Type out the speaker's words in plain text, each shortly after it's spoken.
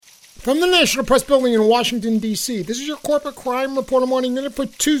From the National Press Building in Washington, D.C., this is your Corporate Crime Reporter Morning Minute for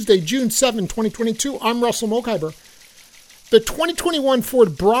Tuesday, June 7, 2022. I'm Russell Mokhiber. The 2021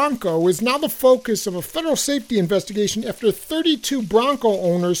 Ford Bronco is now the focus of a federal safety investigation after 32 Bronco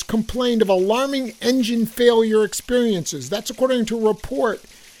owners complained of alarming engine failure experiences. That's according to a report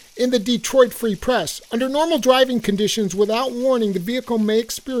in the Detroit Free Press. Under normal driving conditions, without warning, the vehicle may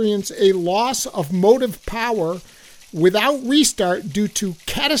experience a loss of motive power without restart due to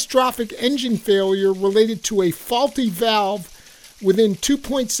catastrophic engine failure related to a faulty valve within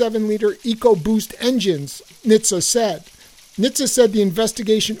 2.7-liter EcoBoost engines, NHTSA said. NHTSA said the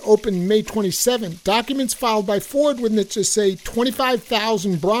investigation opened May 27. Documents filed by Ford with NHTSA say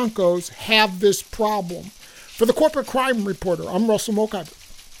 25,000 Broncos have this problem. For the Corporate Crime Reporter, I'm Russell Mokhiber.